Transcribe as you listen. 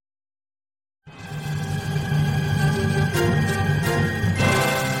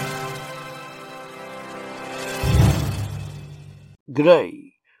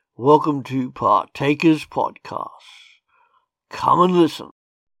G'day, welcome to Partakers Podcast. Come and listen.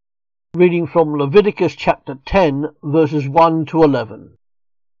 Reading from Leviticus chapter 10, verses 1 to 11.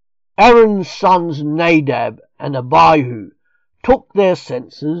 Aaron's sons Nadab and Abihu took their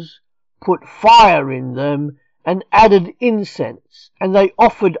censers, put fire in them, and added incense, and they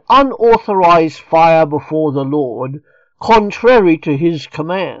offered unauthorized fire before the Lord, contrary to his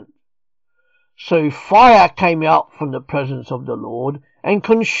command. So fire came out from the presence of the Lord and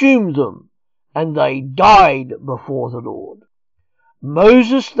consumed them, and they died before the Lord.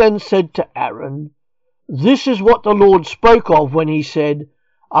 Moses then said to Aaron, "This is what the Lord spoke of when he said,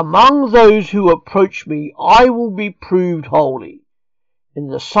 'Among those who approach me I will be proved holy. In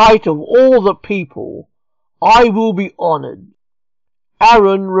the sight of all the people I will be honored.'"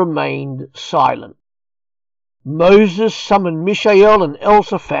 Aaron remained silent. Moses summoned Mishael and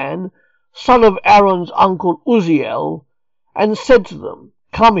Elzaphan, son of Aaron's uncle Uzziel, and said to them,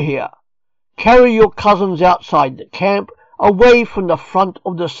 "Come here, carry your cousins outside the camp, away from the front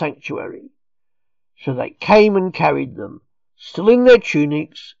of the sanctuary." So they came and carried them, still in their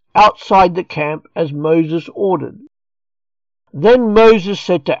tunics, outside the camp as Moses ordered. Then Moses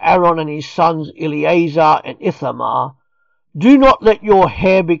said to Aaron and his sons Eleazar and Ithamar, "Do not let your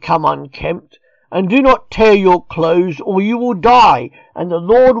hair become unkempt, and do not tear your clothes, or you will die, and the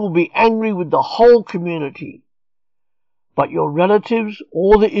Lord will be angry with the whole community. But your relatives,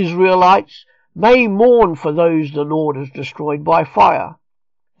 all the Israelites, may mourn for those the Lord has destroyed by fire.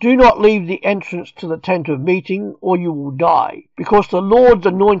 Do not leave the entrance to the tent of meeting, or you will die, because the Lord's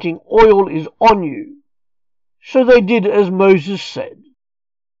anointing oil is on you." So they did as Moses said.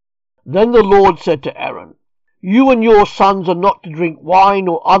 Then the Lord said to Aaron, "You and your sons are not to drink wine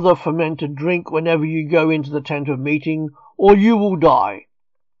or other fermented drink whenever you go into the tent of meeting, or you will die.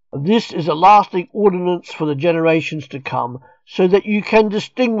 This is a lasting ordinance for the generations to come, so that you can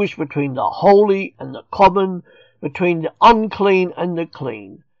distinguish between the holy and the common, between the unclean and the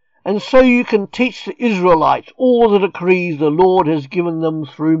clean, and so you can teach the Israelites all the decrees the Lord has given them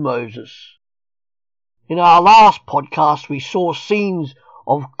through Moses." In our last podcast, we saw scenes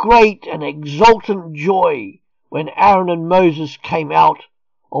of great and exultant joy when Aaron and Moses came out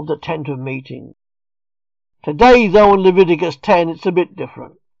of the tent of meeting. Today, though, in Leviticus 10, it's a bit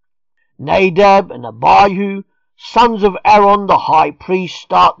different. Nadab and Abihu, sons of Aaron the high priest,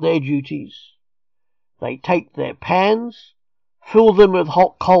 start their duties. They take their pans, fill them with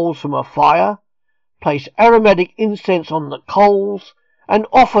hot coals from a fire, place aromatic incense on the coals, and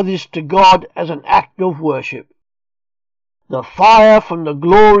offer this to God as an act of worship. The fire from the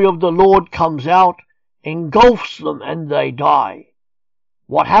glory of the Lord comes out, engulfs them, and they die.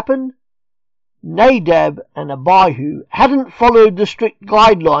 What happened? Nadab and Abihu hadn't followed the strict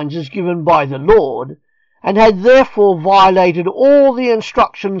guidelines as given by the Lord, and had therefore violated all the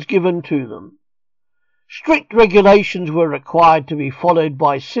instructions given to them. Strict regulations were required to be followed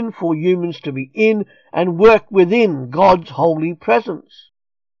by sinful humans to be in and work within God's holy presence.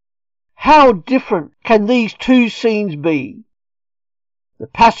 How different can these two scenes be? The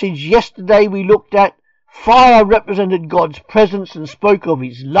passage yesterday we looked at, fire represented God's presence and spoke of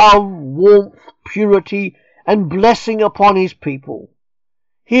his love, warmth, purity, and blessing upon his people.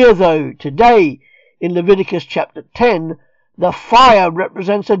 Here, though, today, in Leviticus chapter 10, the fire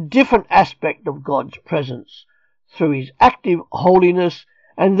represents a different aspect of God's presence through his active holiness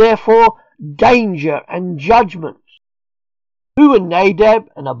and therefore danger and judgment. Who were Nadab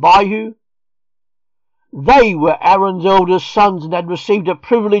and Abihu? They were Aaron's eldest sons and had received a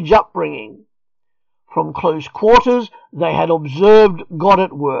privileged upbringing. From close quarters, they had observed God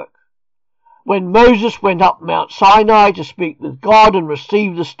at work. When Moses went up Mount Sinai to speak with God and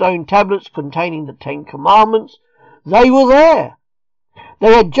receive the stone tablets containing the 10 Commandments, they were there.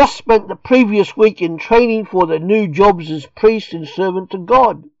 They had just spent the previous week in training for their new jobs as priests and servant to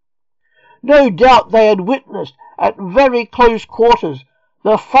God. No doubt they had witnessed at very close quarters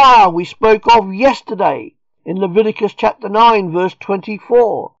the fire we spoke of yesterday in Leviticus chapter 9, verse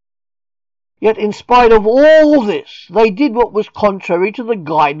 24. Yet in spite of all this, they did what was contrary to the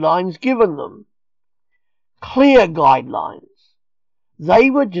guidelines given them. Clear guidelines.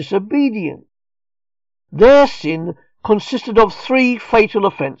 They were disobedient. Their sin consisted of 3 fatal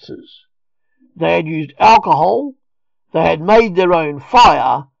offences. They had used alcohol, they had made their own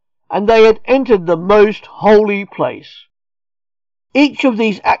fire, and they had entered the most holy place. Each of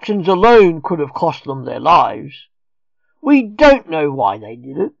these actions alone could have cost them their lives. We don't know why they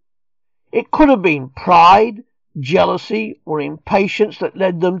did it. It could have been pride, jealousy, or impatience that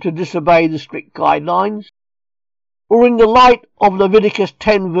led them to disobey the strict guidelines. Or in the light of Leviticus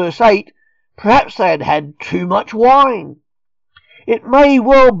 10 verse 8, perhaps they had had too much wine. It may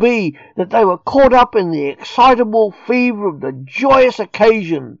well be that they were caught up in the excitable fever of the joyous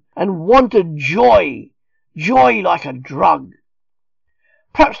occasion and wanted joy like a drug.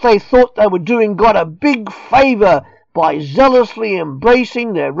 Perhaps they thought they were doing God a big favour by zealously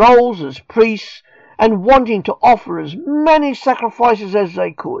embracing their roles as priests and wanting to offer as many sacrifices as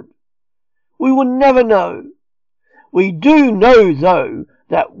they could. We will never know. We do know, though,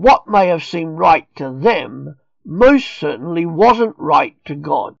 that what may have seemed right to them most certainly wasn't right to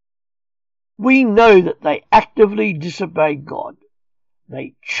God. We know that they actively disobeyed God.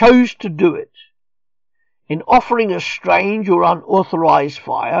 They chose to do it. In offering a strange or unauthorized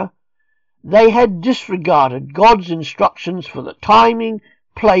fire, they had disregarded God's instructions for the timing,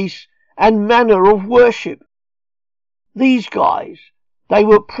 place, and manner of worship. These guys, they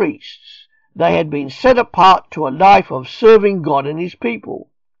were priests. They had been set apart to a life of serving God and his people.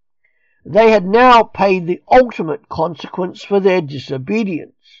 They had now paid the ultimate consequence for their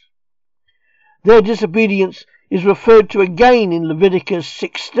disobedience. Their disobedience is referred to again in Leviticus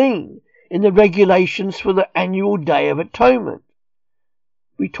 16 in the regulations for the annual Day of Atonement.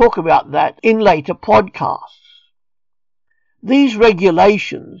 We talk about that in later podcasts. These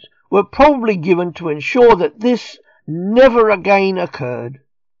regulations were probably given to ensure that this never again occurred.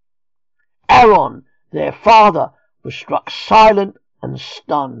 Aaron, their father, was struck silent and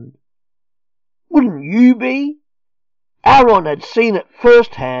stunned. Wouldn't you be? Aaron had seen at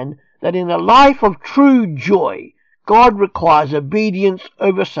first hand that in a life of true joy, God requires obedience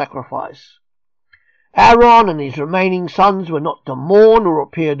over sacrifice. Aaron and his remaining sons were not to mourn or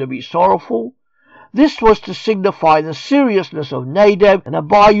appear to be sorrowful. This was to signify the seriousness of Nadab and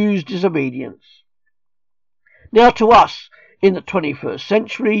Abihu's disobedience. Now to us, in the 21st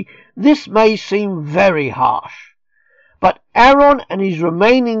century, this may seem very harsh, but Aaron and his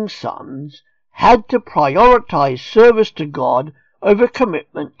remaining sons had to prioritize service to God over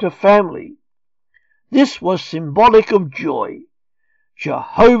commitment to family. This was symbolic of joy.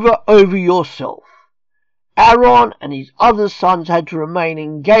 Jehovah over yourself. Aaron and his other sons had to remain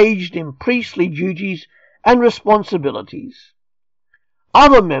engaged in priestly duties and responsibilities.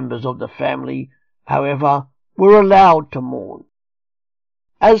 Other members of the family, however, were allowed to mourn.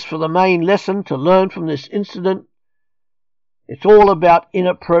 As for the main lesson to learn from this incident, it's all about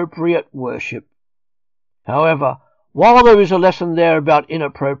inappropriate worship. However, while there is a lesson there about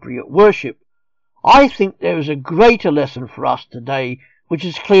inappropriate worship, I think there is a greater lesson for us today which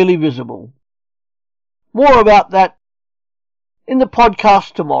is clearly visible. More about that in the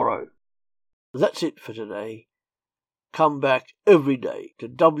podcast tomorrow. That's it for today. Come back every day to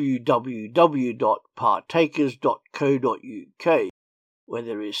www.partakers.co.uk, where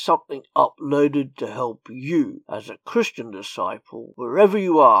there is something uploaded to help you as a Christian disciple, wherever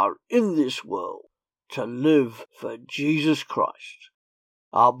you are in this world, to live for Jesus Christ.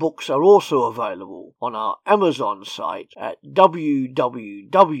 Our books are also available on our Amazon site at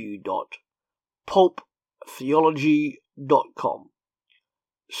www.pulptheology.com.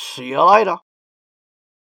 See you later.